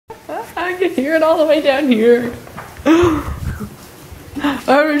I can hear it all the way down here.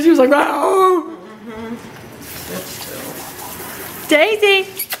 Oh, she was like, oh. Daisy.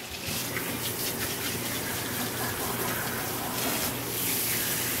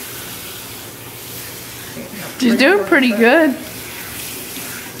 She's doing pretty good.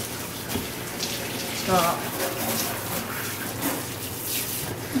 Stop.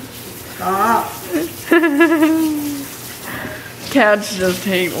 Stop. Cats just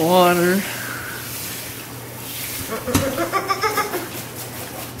hate water.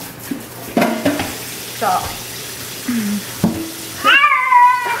 Stop.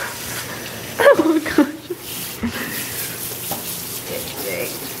 Oh gosh.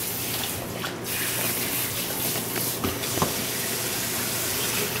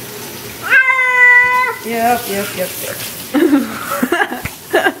 Yep.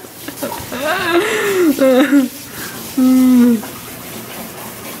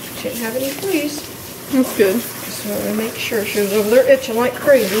 Can't have any fleas. That's good. Just want to make sure she was over there itching like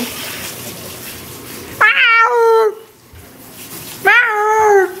crazy.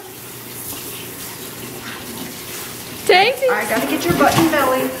 Daisy. I gotta get your butt and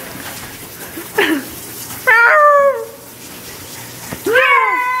belly.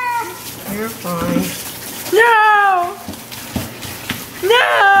 You're fine. No!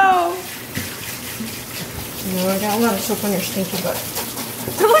 No! No, I got a lot of soap on your stinky butt.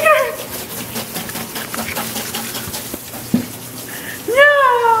 Look at her!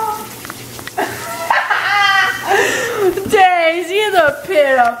 No! Daisy, the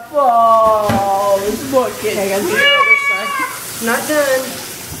pitiful. Look at Okay, I gotta do the other side. Not done.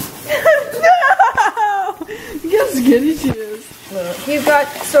 No! Look how skinny she is. Look, you've got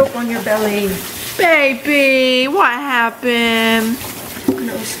soap on your belly. Baby, what happened?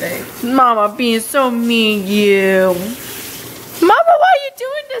 No stay. Mama being so mean to you. Mama, why are you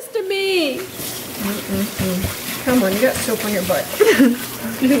doing this to me? Come on, you got soap on your butt.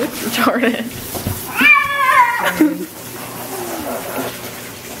 You look retarded.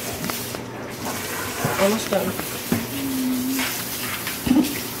 Almost done.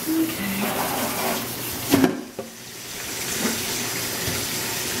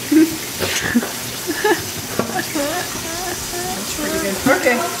 That's pretty good.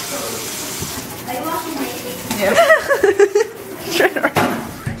 Okay. Yeah.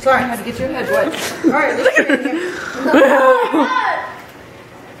 Sorry, I had to get your head wet. Alright, let's get in here.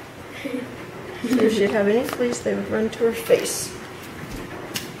 If she'd have any fleas, they would run to her face.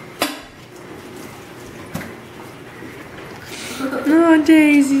 Oh,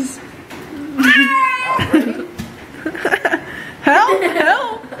 daisies. Help!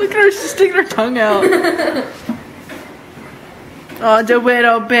 Help! Look at her, she's sticking her tongue out. Oh, the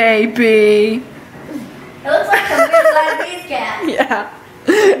little baby. It looks like a weird Siamese cat. Yeah.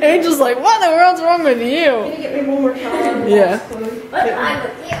 Angel's like, what the world's wrong with Can you? you get me one more time? Yeah. What's wrong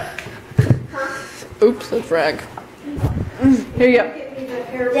with you? Oops, that's rag. Here you go.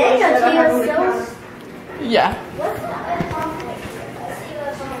 Dang, she was so... Yeah. What's that? Let's see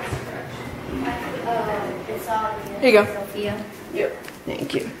what's on the it's on Here you go. Sophia. Yep.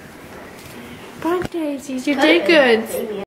 Thank you. Bye, daisies. You did good.